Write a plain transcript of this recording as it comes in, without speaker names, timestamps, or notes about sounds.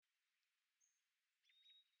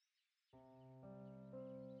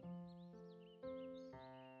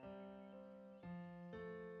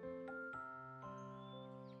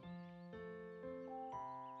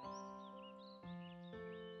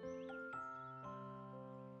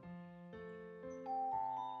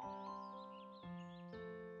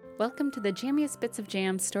Welcome to the Jammiest Bits of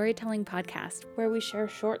Jam storytelling podcast, where we share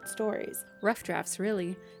short stories, rough drafts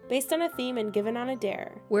really, based on a theme and given on a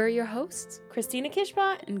dare. We're your hosts, Christina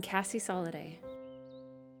Kishbot and Cassie Soliday.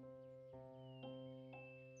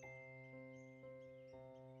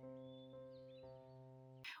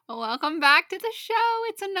 Well, welcome back to the show.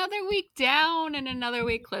 It's another week down and another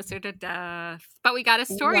week closer to death. But we got a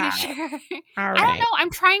story to share. All right. I don't know. I'm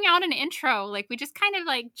trying out an intro. Like, we just kind of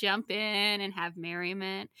like jump in and have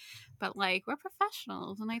merriment. But like, we're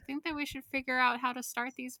professionals. And I think that we should figure out how to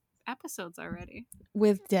start these episodes already.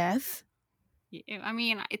 With death? I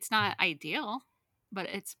mean, it's not ideal, but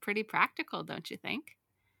it's pretty practical, don't you think?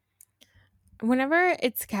 Whenever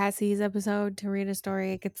it's Cassie's episode to read a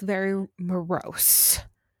story, it gets very morose.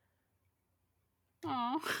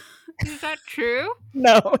 Oh, is that true?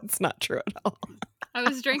 No, it's not true at all. I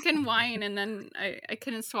was drinking wine and then I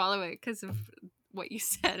couldn't swallow it because of what you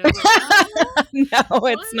said. I was like, oh, no,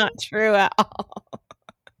 it's not true at all.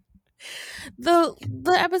 The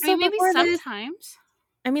episode maybe before sometimes. This,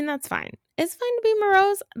 I mean, that's fine. It's fine to be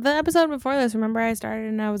morose. The episode before this, remember I started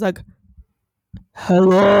and I was like,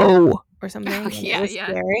 hello, or something. Oh, yeah.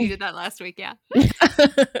 Scary. You did that last week, yeah.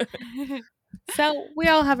 So we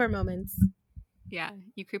all have our moments. Yeah,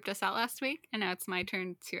 you creeped us out last week, and now it's my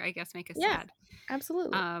turn to, I guess, make us Yeah, sad.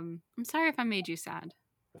 Absolutely. I'm sorry if I made you sad.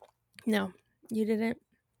 No, you didn't.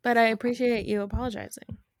 But I appreciate you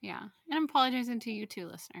apologizing. Yeah, and I'm apologizing to you too,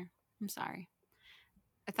 listener. I'm sorry.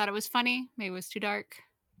 I thought it was funny. Maybe it was too dark.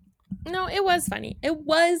 No, it was funny. It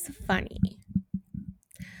was funny.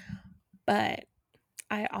 But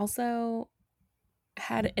I also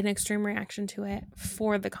had an extreme reaction to it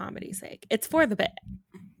for the comedy's sake. It's for the bit.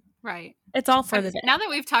 Right. It's all for the bit. Now that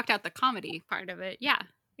we've talked out the comedy part of it, yeah,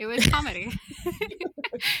 it was comedy.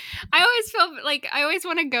 I always feel like I always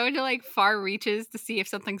want to go to like far reaches to see if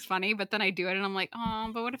something's funny, but then I do it and I'm like,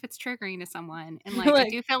 oh, but what if it's triggering to someone? And like I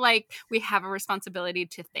do feel like we have a responsibility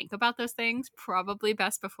to think about those things probably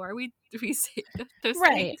best before we say those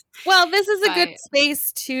things. Well, this is a good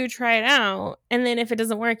space to try it out. And then if it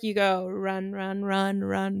doesn't work, you go run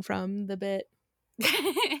from the bit.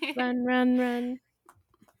 Run.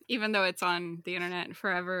 Even though it's on the internet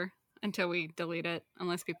forever until we delete it,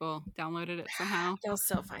 unless people downloaded it somehow. They'll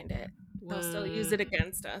still find it. They'll still use it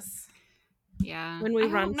against us. Yeah. When we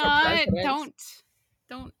run for president.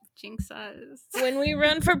 Don't jinx us. When we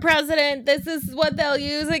run for president, this is what they'll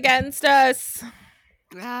use against us.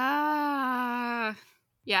 Yeah,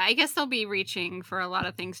 I guess they'll be reaching for a lot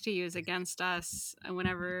of things to use against us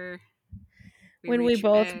whenever we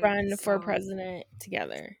both run for president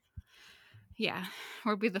together. Yeah,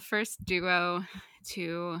 we'll be the first duo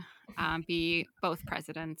to be both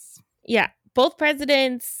presidents. Yeah, both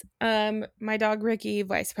presidents. My dog Ricky,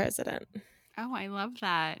 vice president. Oh, I love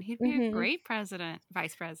that. He'd be a great vice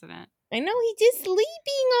president. I know, he's just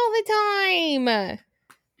sleeping all the time.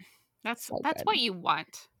 That's what you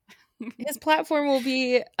want. His platform will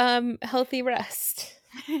be healthy rest.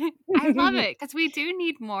 I love it because we do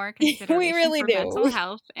need more consideration we really for do. mental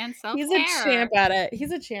health and self-care.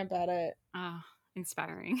 He's a champ at it. Oh,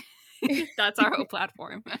 inspiring. That's our whole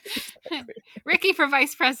platform. Ricky for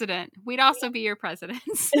vice president. We'd also be your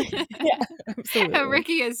presidents. Yeah, absolutely.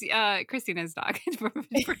 Ricky is Christina's dog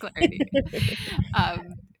for clarity.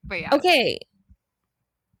 But yeah. Okay.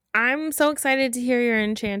 I'm so excited to hear your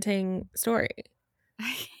enchanting story.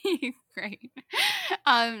 Great.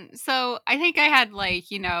 So I think I had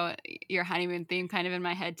your honeymoon theme kind of in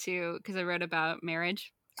my head too, because I wrote about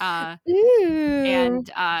marriage. And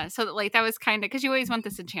so that was kind of because you always want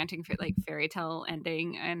this enchanting fairy tale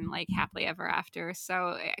ending and like happily ever after.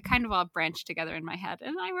 So it kind of all branched together in my head,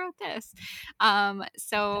 and I wrote this.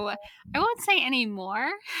 So I won't say any more.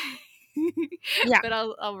 Yeah, but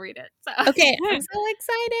I'll read it. So. Okay, I'm so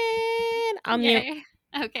excited.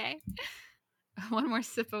 Okay. One more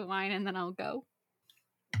sip of wine and then I'll go.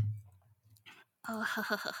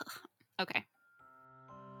 Okay.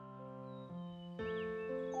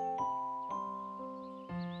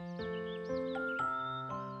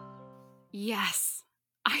 Yes.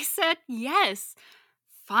 I said yes.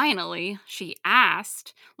 Finally, she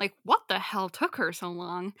asked. Like, what the hell took her so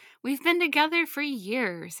long? We've been together for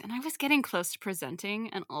years, and I was getting close to presenting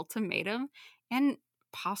an ultimatum and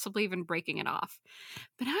possibly even breaking it off.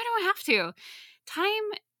 But now I don't have to.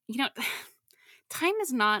 Time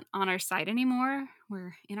is not on our side anymore.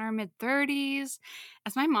 We're in our mid-30s.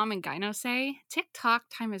 As my mom and Gyno say, tick-tock,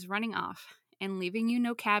 time is running off and leaving you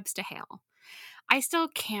no cabs to hail. I still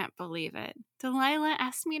can't believe it. Delilah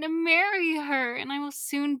asked me to marry her, and I will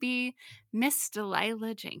soon be Miss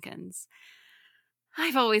Delilah Jenkins.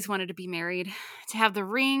 I've always wanted to be married, to have the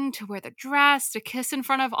ring, to wear the dress, to kiss in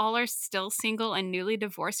front of all our still single and newly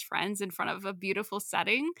divorced friends in front of a beautiful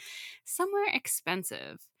setting, somewhere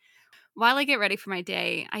expensive. While I get ready for my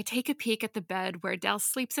day, I take a peek at the bed where Dell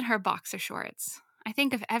sleeps in her boxer shorts. I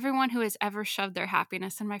think of everyone who has ever shoved their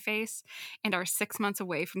happiness in my face and are 6 months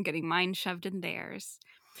away from getting mine shoved in theirs.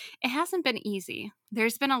 It hasn't been easy.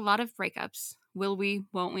 There's been a lot of breakups. Will we,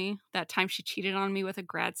 won't we? That time she cheated on me with a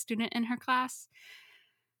grad student in her class.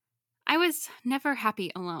 I was never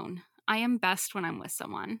happy alone. I am best when I'm with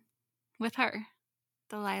someone. With her,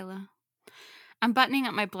 Delilah. I'm buttoning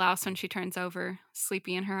up my blouse when she turns over,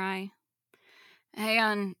 sleepy in her eye.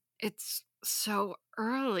 And it's so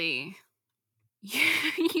early.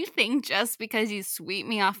 You think just because you sweep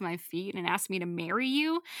me off my feet and ask me to marry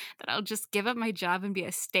you, that I'll just give up my job and be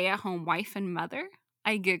a stay-at-home wife and mother?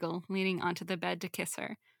 I giggle, leaning onto the bed to kiss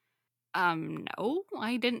her. No,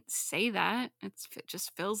 I didn't say that. It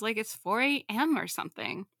just feels like it's 4 a.m. or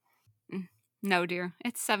something. No, dear,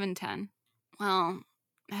 it's 7:10. Well,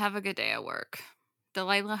 have a good day at work.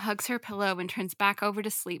 Delilah hugs her pillow and turns back over to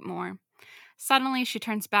sleep more. Suddenly, she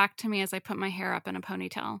turns back to me as I put my hair up in a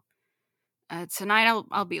ponytail. Tonight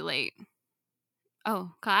I'll be late.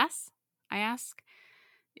 Oh, class? I ask.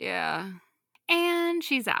 Yeah. And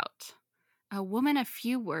she's out. A woman of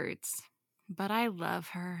few words, but I love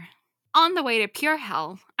her. On the way to Pure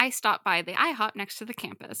Hell, I stopped by the IHOP next to the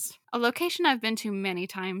campus, a location I've been to many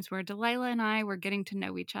times where Delilah and I were getting to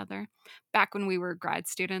know each other, back when we were grad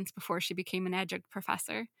students before she became an adjunct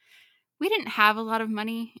professor. We didn't have a lot of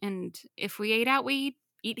money, and if we ate out, we'd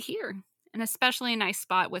eat here. An especially nice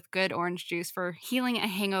spot with good orange juice for healing a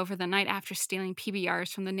hangover the night after stealing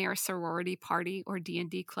PBRs from the nearest sorority party or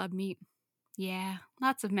D&D club meet. Yeah,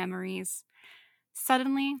 lots of memories.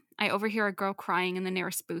 Suddenly, I overhear a girl crying in the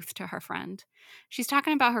nearest booth to her friend. She's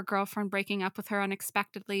talking about her girlfriend breaking up with her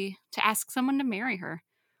unexpectedly to ask someone to marry her.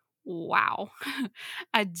 Wow.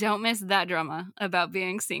 I don't miss that drama about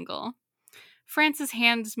being single. Frances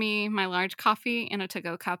hands me my large coffee in a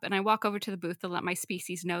to-go cup, and I walk over to the booth to let my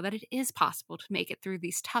species know that it is possible to make it through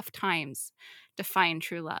these tough times to find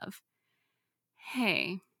true love.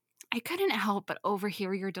 Hey, I couldn't help but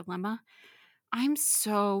overhear your dilemma. I'm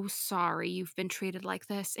so sorry you've been treated like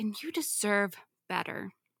this, and you deserve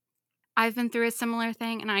better. I've been through a similar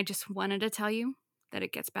thing, and I just wanted to tell you that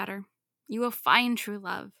it gets better. You will find true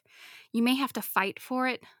love. You may have to fight for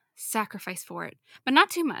it, sacrifice for it, but not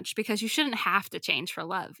too much because you shouldn't have to change for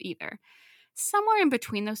love either. Somewhere in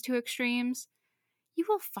between those two extremes, you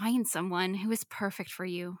will find someone who is perfect for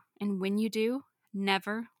you, and when you do,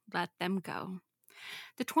 never let them go.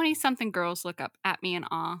 The 20-something girls look up at me in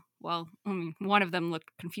awe. Well, one of them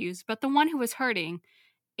looked confused, but the one who was hurting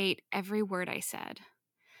ate every word I said.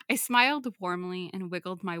 I smiled warmly and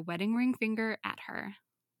wiggled my wedding ring finger at her.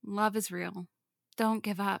 Love is real. Don't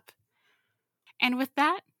give up. And with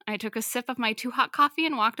that, I took a sip of my too hot coffee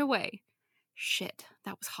and walked away. Shit,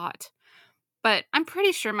 that was hot. But I'm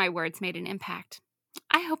pretty sure my words made an impact.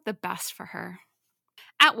 I hope the best for her.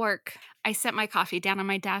 At work, I set my coffee down on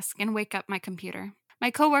my desk and wake up my computer. My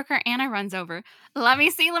coworker Anna runs over. Let me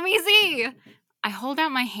see, let me see. I hold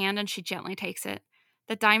out my hand and she gently takes it.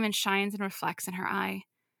 The diamond shines and reflects in her eye.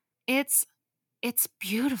 It's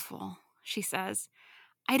beautiful, she says.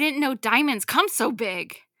 I didn't know diamonds come so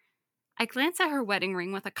big. I glance at her wedding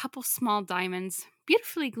ring with a couple small diamonds,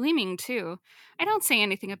 beautifully gleaming too. I don't say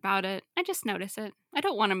anything about it. I just notice it. I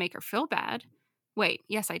don't want to make her feel bad. Wait,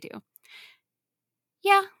 yes I do.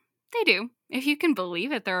 Yeah, they do. If you can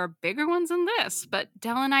believe it, there are bigger ones than this. But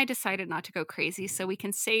Dell and I decided not to go crazy so we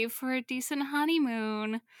can save for a decent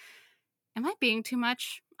honeymoon. Am I being too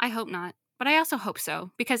much? I hope not. But I also hope so,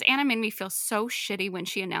 because Anna made me feel so shitty when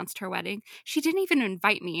she announced her wedding. She didn't even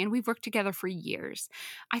invite me, and we've worked together for years.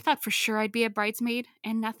 I thought for sure I'd be a bridesmaid,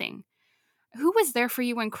 and nothing. Who was there for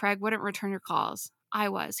you when Craig wouldn't return your calls? I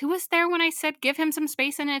was. Who was there when I said give him some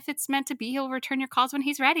space, and if it's meant to be, he'll return your calls when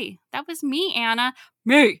he's ready? That was me, Anna.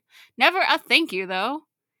 Me! Never a thank you, though.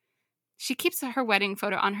 She keeps her wedding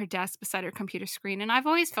photo on her desk beside her computer screen, and I've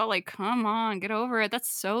always felt like, come on, get over it.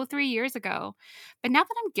 That's so 3 years ago. But now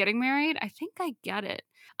that I'm getting married, I think I get it.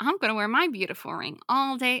 I'm going to wear my beautiful ring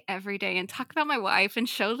all day, every day, and talk about my wife and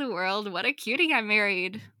show the world what a cutie I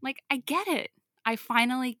married. Like, I get it. I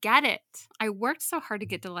finally get it. I worked so hard to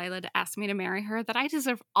get Delilah to ask me to marry her that I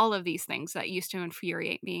deserve all of these things that used to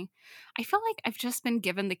infuriate me. I feel like I've just been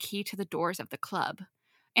given the key to the doors of the club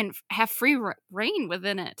and have free reign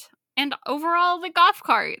within it. And overall, the golf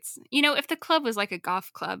carts. You know, if the club was like a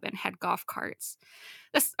golf club and had golf carts.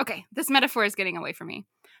 This metaphor is getting away from me.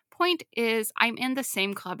 Point is, I'm in the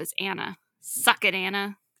same club as Anna. Suck it,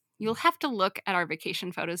 Anna. You'll have to look at our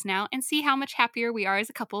vacation photos now and see how much happier we are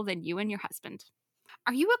as a couple than you and your husband.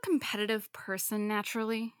 Are you a competitive person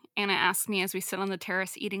naturally? Anna asks me as we sit on the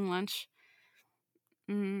terrace eating lunch.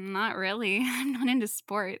 Not really. I'm not into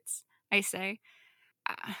sports, I say.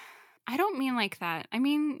 I don't mean like that. I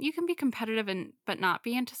mean, you can be competitive but not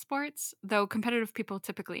be into sports, though competitive people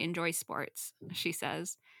typically enjoy sports, she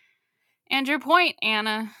says. And your point,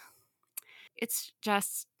 Anna. It's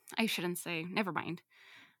just, I shouldn't say, never mind.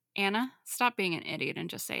 Anna, stop being an idiot and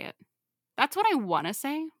just say it. That's what I want to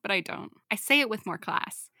say, but I don't. I say it with more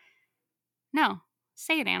class. No,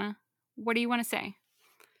 say it, Anna. What do you want to say?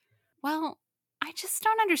 Well, I just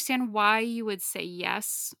don't understand why you would say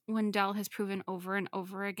yes when Dell has proven over and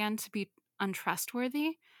over again to be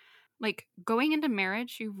untrustworthy. Like, going into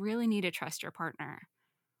marriage, you really need to trust your partner.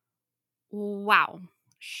 Wow.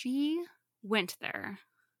 She went there.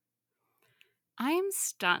 I am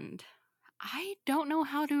stunned. I don't know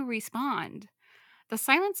how to respond. The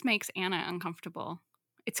silence makes Anna uncomfortable.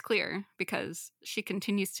 It's clear because she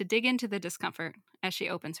continues to dig into the discomfort as she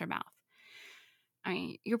opens her mouth. I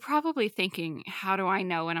mean, you're probably thinking, how do I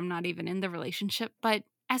know when I'm not even in the relationship? But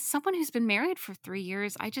as someone who's been married for 3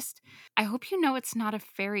 years, I hope you know it's not a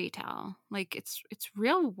fairy tale. Like, it's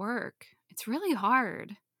real work. It's really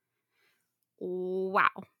hard. Wow.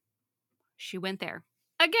 She went there.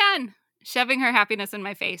 Again, shoving her happiness in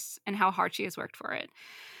my face and how hard she has worked for it.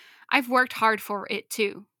 I've worked hard for it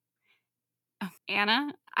too.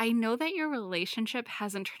 Anna, I know that your relationship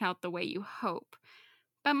hasn't turned out the way you hope,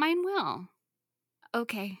 but mine will.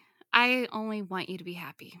 Okay, I only want you to be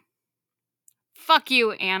happy. Fuck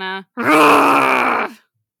you, Anna. I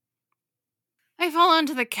fall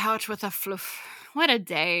onto the couch with a floof. What a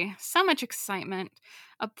day. So much excitement.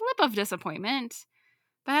 A blip of disappointment.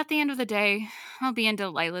 But at the end of the day, I'll be in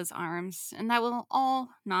Delilah's arms, and that will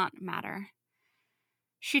all not matter.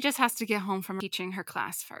 She just has to get home from teaching her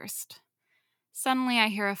class first. Suddenly, I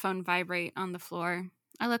hear a phone vibrate on the floor.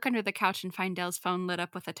 I look under the couch and find Dell's phone lit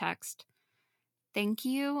up with a text. Thank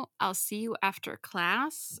you. I'll see you after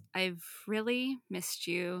class. I've really missed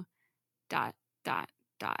you. ... That's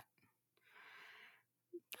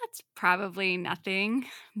probably nothing.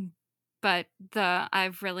 But the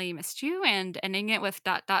I've really missed you and ending it with ...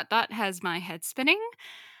 has my head spinning.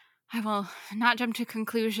 I will not jump to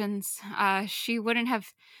conclusions.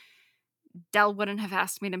 Dell wouldn't have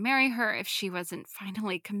asked me to marry her if she wasn't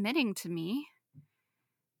finally committing to me.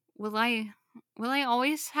 Will I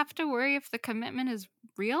always have to worry if the commitment is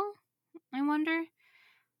real? I wonder.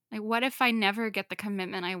 Like, what if I never get the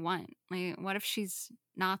commitment I want? Like, what if she's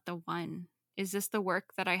not the one? Is this the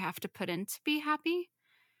work that I have to put in to be happy?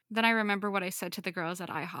 Then I remember what I said to the girls at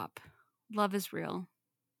IHOP. Love is real.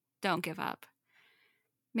 Don't give up.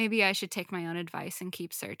 Maybe I should take my own advice and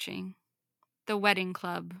keep searching. The wedding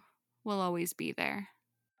club will always be there.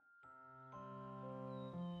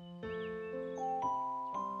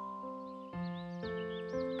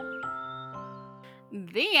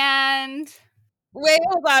 The end. Wait,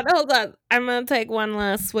 hold on. I'm gonna take one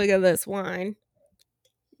last swig of this wine.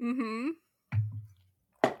 Mm-hmm.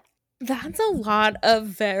 That's a lot of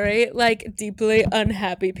very, like, deeply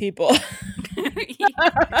unhappy people.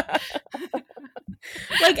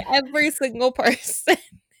 Like, every single person.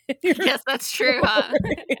 Yes, that's true, huh?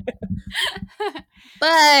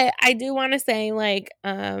 But I do want to say, like,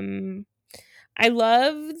 I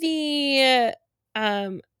love the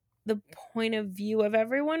point of view of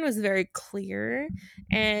everyone was very clear,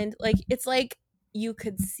 and like it's like you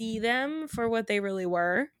could see them for what they really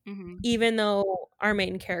were, even though our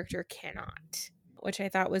main character cannot, which I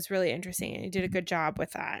thought was really interesting, and he did a good job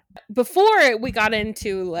with that. Before we got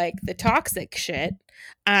into like the toxic shit,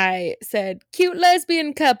 I said cute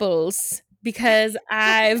lesbian couples because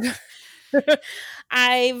I've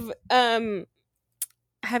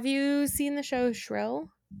have you seen the show Shrill?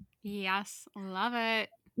 Yes, love it.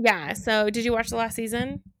 Yeah. So, did you watch the last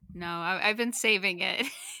season? No, I've been saving it.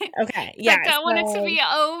 Okay. Yeah. I don't want it to be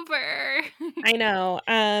over. I know.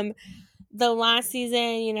 The last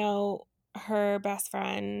season, you know, her best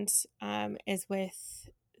friend is with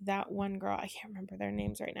that one girl. I can't remember their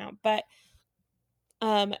names right now, but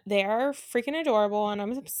they are freaking adorable, and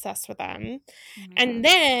I'm obsessed with them. And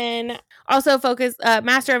then also focus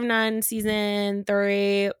Master of None season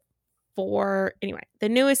 3, 4. Anyway, the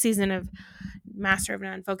newest season of Master of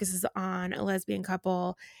None focuses on a lesbian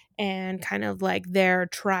couple and kind of like their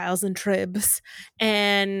trials and tribs,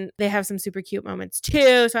 and they have some super cute moments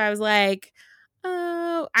too. So I was like,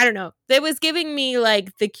 oh, I don't know. It was giving me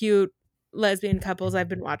like the cute lesbian couples I've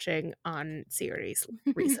been watching on series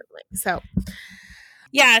recently. So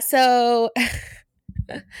yeah, so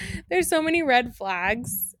there's so many red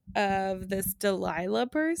flags of this Delilah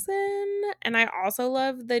person. And I also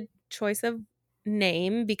love the choice of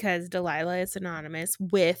name because Delilah is synonymous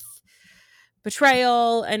with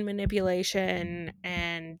betrayal and manipulation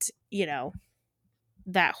and,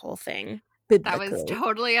 that whole thing That was biblically.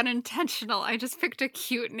 totally unintentional. I just picked a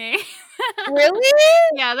cute name. Really?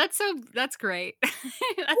 Yeah, that's great. That's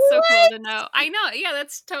so cool What? to know. I know. Yeah,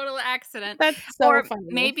 that's total accident. That's so Or funny.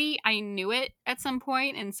 maybe I knew it at some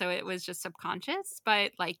point and so it was just subconscious,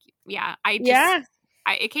 but like yeah, Yeah.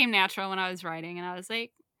 it came natural when I was writing and I was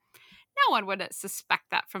like, no one would suspect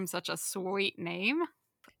that from such a sweet name.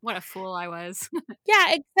 What a fool I was.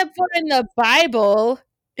 Yeah, except for in the Bible.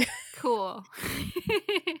 Cool.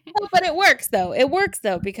 Oh, but it works though. It works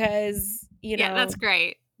though because, Yeah, that's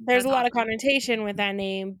great. there's That's a lot of awesome. connotation with that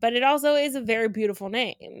name, but it also is a very beautiful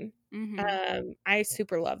name. Mhm. I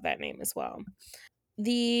super love that name as well.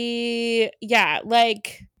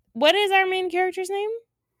 Like, what is our main character's name?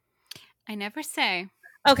 I never say.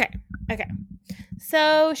 Okay. Okay.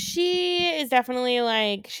 So she is definitely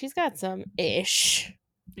like, she's got some ish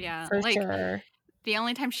Yeah, for like sure. the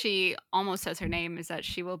only time she almost says her name is that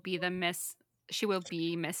she will be Miss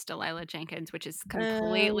Delilah Jenkins, which is Oh,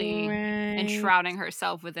 completely right. enshrouding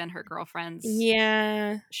herself within her girlfriend's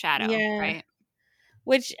Yeah. shadow, Yeah. right?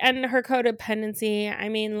 Which and her codependency, I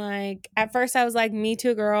mean, like, at first I was like, "Me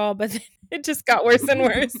too, girl," but then it just got worse and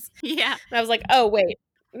worse. Yeah. And I was like, "Oh, wait,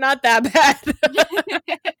 not that bad."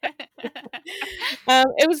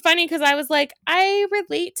 It was funny because I was like, "I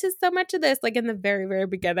relate to so much of this," like, in the very, very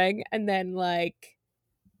beginning, and then, like,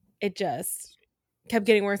 it just kept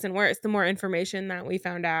getting worse and worse the more information that we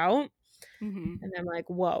found out. Mhm. And I'm like,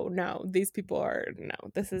 "Whoa, no, these people are no,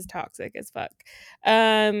 this is toxic as fuck."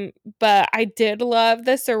 But I did love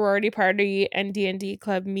the sorority party and D&D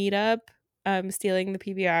club meetup, stealing the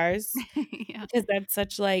PBRs Yeah. because that's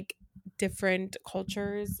such, like, different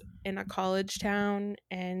cultures in a college town,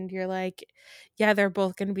 and you're like, "Yeah, they're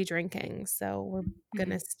both gonna be drinking, so we're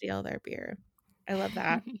gonna Mhm. steal their beer." I love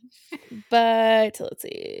that. But let's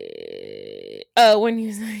see. Oh, when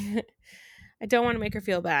you say I don't wanna make her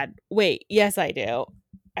feel bad. Wait, yes, I do.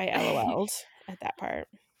 I LOL'd at that part.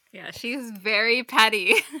 Yeah, she's very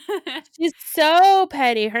petty. She's so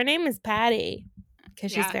petty. Her name is Patty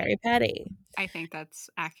because she's Yeah, very petty. I think that's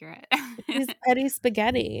accurate. She's petty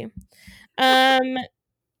spaghetti. Um,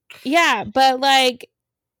 yeah, but, like,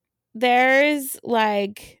 there's,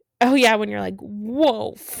 like oh, yeah, when you're like,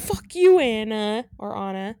 "Whoa, fuck you, Anna," or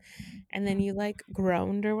Anna, and then you, like,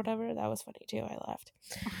 groaned or whatever. That was funny too. I laughed.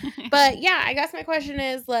 But, yeah, I guess my question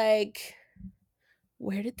is, like,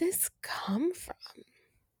 where did this come from?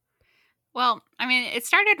 Well, I mean, it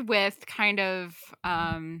started with kind of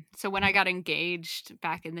so when I got engaged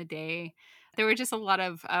back in the day, there were just a lot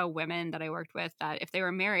of women that I worked with that if they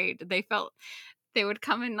were married, they felt they would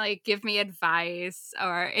come and like give me advice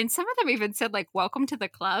and some of them even said like welcome to the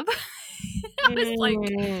club. I was like,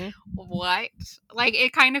 Mm. what? Like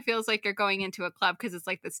it kind of feels like you're going into a club because it's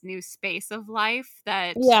like this new space of life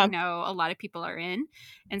that, Yeah. a lot of people are in.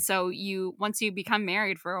 And so once you become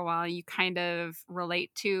married for a while, you kind of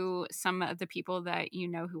relate to some of the people that you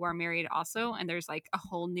know who are married also. And there's like a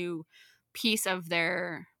whole new piece of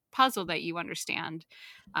their puzzle that you understand.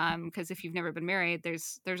 Because if you've never been married,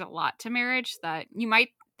 there's a lot to marriage that you might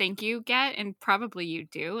think you get and probably you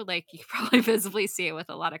do, like you probably visibly see it with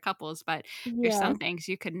a lot of couples, but there's Yeah. some things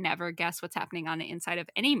you could never guess what's happening on the inside of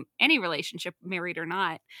any relationship, married or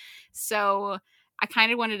not. So I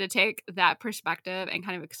kind of wanted to take that perspective and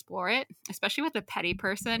kind of explore it, especially with a petty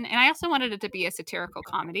person, and I also wanted it to be a satirical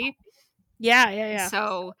comedy. Yeah, yeah, yeah.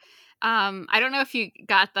 So I don't know if you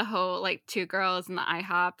got the whole like two girls and the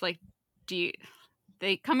IHOP, like do you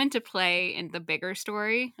they come into play in the bigger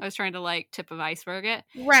story. I was trying to like tip of iceberg it.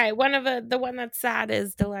 Right, one of the one that's sad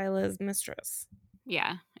is Delilah's mistress.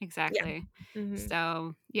 Yeah, Yeah. exactly. Mhm.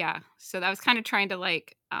 So, yeah. So that was kind of trying to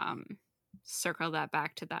like circle that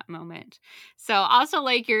back to that moment. So also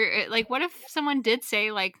like you're like what if someone did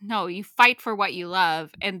say like no, you fight for what you love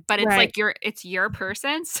but it's Right. like it's your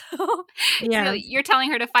person. So Yeah. you're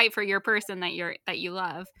telling her to fight for your person that you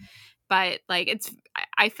love. But like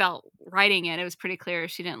I felt writing it was pretty clear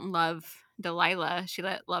she didn't love Delilah. She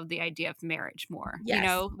loved the idea of marriage more,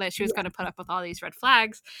 Yes. that she was going Yeah. to put up with all these red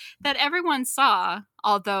flags that everyone saw.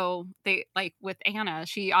 Although they like with Anna,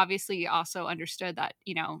 she obviously also understood that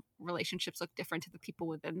relationships look different to the people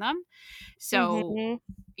within them. So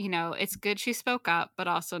Mhm. it's good she spoke up, but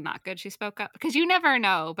also not good she spoke up because you never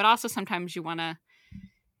know. But also sometimes you want to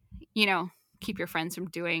you know keep your friends from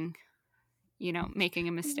doing making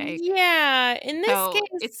a mistake. Yeah, in this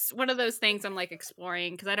case, it's one of those things I'm like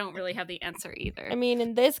exploring because I don't really have the answer either. I mean,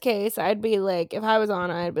 in this case, I'd be like, if I was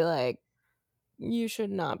Anna, I'd be like, you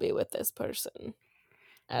should not be with this person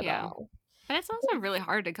at all. But it's also really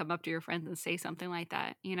hard to come up to your friends and say something like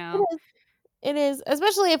that, It is,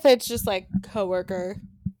 especially if it's just like coworker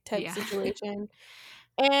type situation.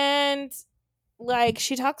 And like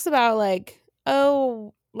she talks about like,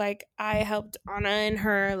 oh, like I helped Anna in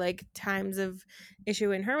her like times of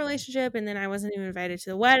issue in her relationship, and then I wasn't even invited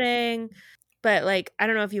to the wedding. But like, I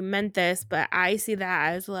don't know if you meant this, but I see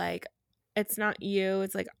that as like, it's not you.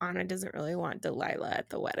 It's like Anna doesn't really want Delilah at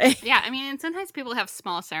the wedding. Yeah, I mean, and sometimes people have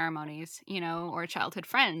small ceremonies, or childhood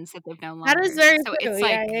friends that they've known longer. That is very so true. It's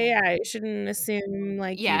like, yeah. You shouldn't assume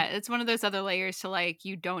like it's one of those other layers to like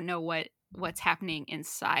you don't know what's happening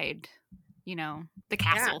inside, the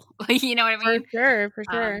castle. You know what I mean? For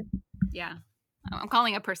sure. Yeah. I'm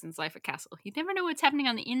calling a person's life a castle. You never know what's happening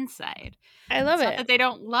on the inside. I love it's it. Not that they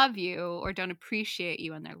don't love you or don't appreciate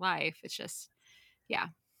you in their life. It's just, yeah.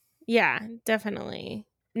 Yeah, definitely.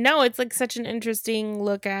 No, it's like such an interesting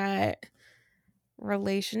look at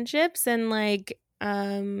relationships and like,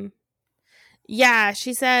 yeah,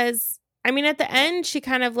 she says, I mean, at the end, she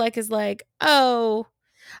kind of like is like, oh,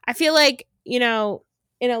 I feel like, in a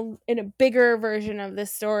bigger version of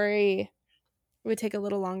this story, it would take a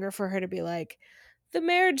little longer for her to be like, the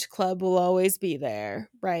marriage club will always be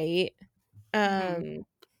there, right?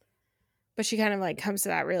 But she kind of like comes to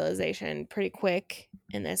that realization pretty quick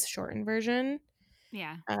in this shortened version.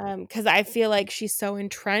 Yeah. Because I feel like she's so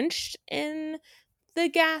entrenched in the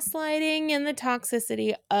gaslighting and the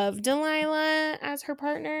toxicity of Delilah as her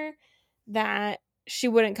partner that she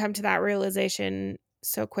wouldn't come to that realization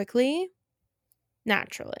so quickly,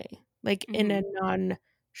 naturally, like in a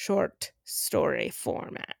non-short story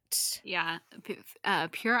format. Yeah,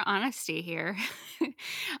 pure honesty here.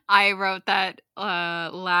 I wrote that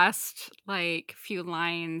last like few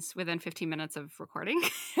lines within 15 minutes of recording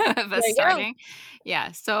of us starting.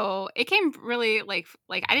 Yeah, so it came really like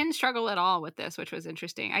I didn't struggle at all with this, which was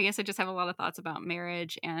interesting. I guess I just have a lot of thoughts about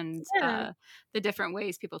marriage and the different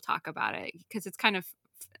ways people talk about it because it's kind of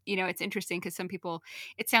it's interesting because some people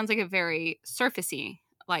it sounds like a very surfacey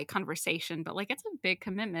like conversation, but like it's a big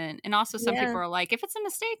commitment. And also some people are like, if it's a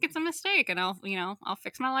mistake, it's a mistake, and I'll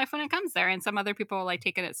fix my life when it comes there. And some other people are like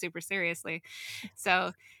taking it super seriously.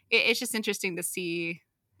 So it's just interesting to see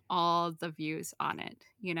all the views on it,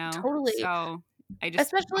 Totally. So I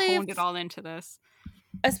just honed it all into this.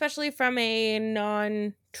 Especially from a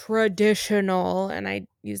non-traditional, and I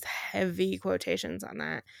use heavy quotations on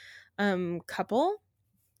that, couple.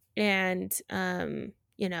 And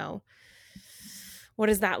what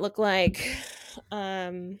does that look like?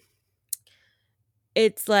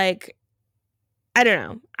 It's like, I don't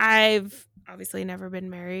know. I've obviously never been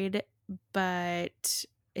married, but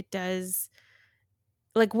it does,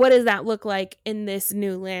 like, what does that look like in this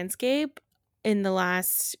new landscape in the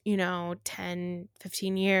last, 10,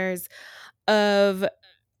 15 years of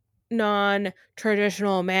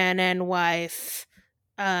non-traditional man and wife,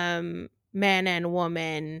 man and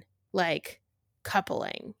woman, like,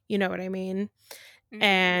 coupling, you know what I mean?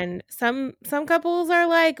 And some couples are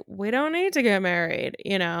like, we don't need to get married,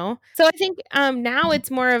 so I think now it's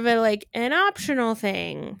more of a like an optional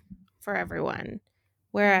thing for everyone,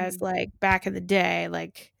 whereas like back in the day,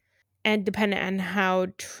 like, and dependent on how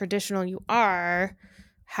traditional you are,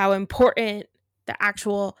 how important the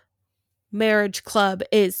actual marriage club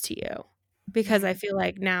is to you, because I feel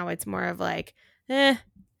like now it's more of like but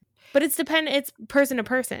it's person to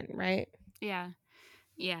person, right? Yeah,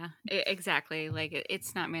 exactly. Like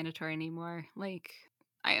it's not mandatory anymore. Like,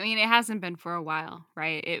 I mean, it hasn't been for a while,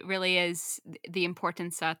 right? It really is the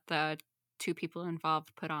importance that the two people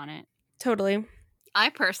involved put on it. Totally. I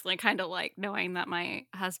personally kind of like knowing that my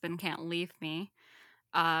husband can't leave me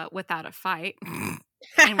without a fight and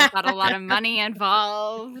without a lot of money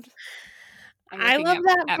involed. I love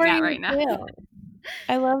that for you right too.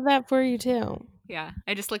 I love that for you too. Yeah,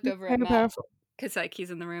 I just looked over at Matt because like he's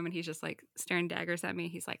in the room and he's just like staring daggers at me.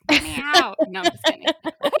 He's like, "Let me out!" No, I'm just kidding.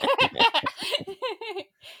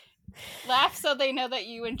 Laugh so they know that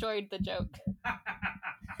you enjoyed the joke.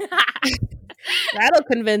 That'll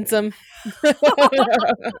convince them. A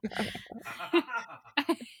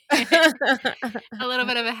little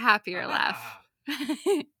bit of a happier laugh.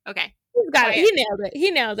 Okay. He's got it.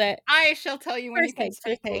 He nailed it. I shall tell you when you can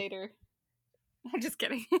speak later. I'm just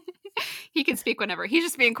kidding. He can speak whenever. He's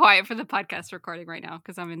just being quiet for the podcast recording right now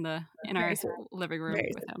because I'm in our living room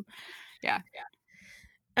with him. Yeah.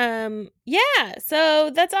 Yeah. So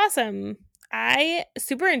that's awesome. I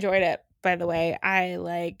super enjoyed it, by the way. I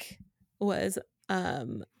like was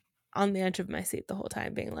on the edge of my seat the whole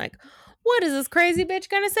time, being like, what is this crazy bitch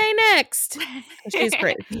gonna say next? She's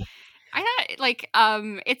crazy. I thought like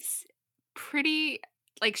it's pretty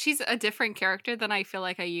like she's a different character than I feel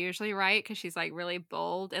like I usually write because she's like really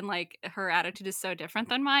bold and like her attitude is so different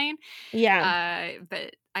than mine. Yeah.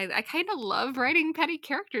 But I kind of love writing petty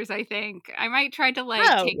characters, I think. I might try to like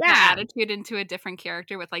Oh, take that yeah. attitude into a different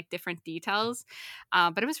character with like different details.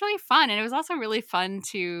 But it was really fun. And it was also really fun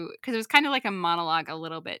to, because it was kind of like a monologue a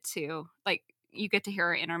little bit too. Like you get to hear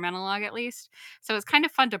her inner monologue at least. So it was kind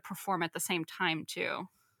of fun to perform at the same time too.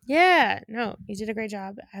 Yeah. No, you did a great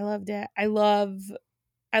job. I loved it. I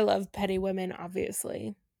love petty women,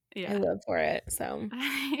 obviously. I Yeah. live for it. So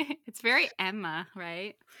It's very Emma,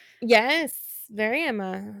 right? yes, very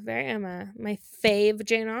Emma. Very Emma. My fave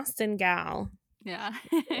Jane Austen gal. Yeah.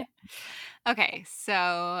 Okay,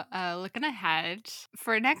 so looking ahead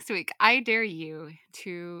for next week, I dare you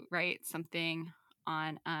to write something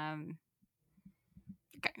on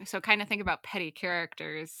so kind of think about petty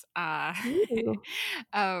characters. Ooh.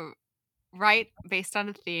 Write based on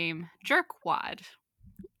a theme, jerkwad.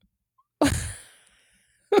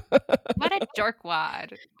 What a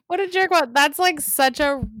jerkwad. What a jerkwad. That's like such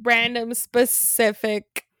a random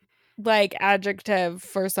specific like adjective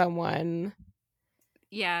for someone.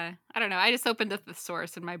 Yeah, I don't know. I just opened up the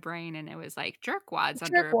source in my brain and it was like jerkwad's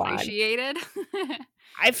Jerkwad. underappreciated.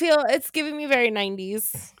 I feel it's giving me very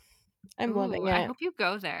 90s. I'm loving Ooh, I it. hope you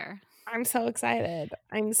go there. I'm so excited.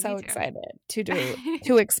 I'm Me so too. excited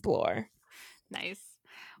to explore. Nice.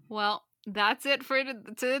 Well, that's it for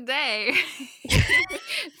today.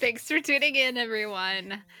 Thanks for tuning in,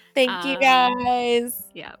 everyone. Thank you guys.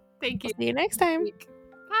 Yeah, thank you. We'll see you next time.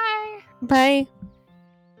 Bye. Bye.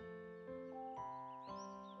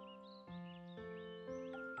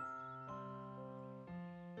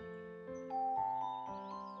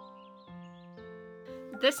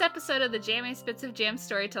 This episode of the Jamming Bits of Jam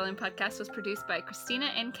Storytelling Podcast was produced by Christina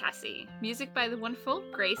and Cassie. Music by the wonderful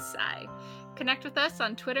Grace Sai. Connect with us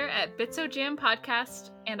on Twitter at BitsOJam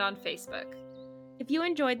Podcast and on Facebook. If you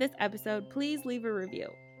enjoyed this episode, please leave a review.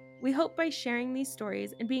 We hope by sharing these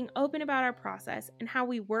stories and being open about our process and how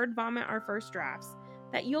we word vomit our first drafts,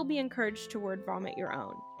 that you'll be encouraged to word vomit your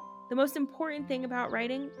own. The most important thing about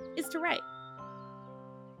writing is to write.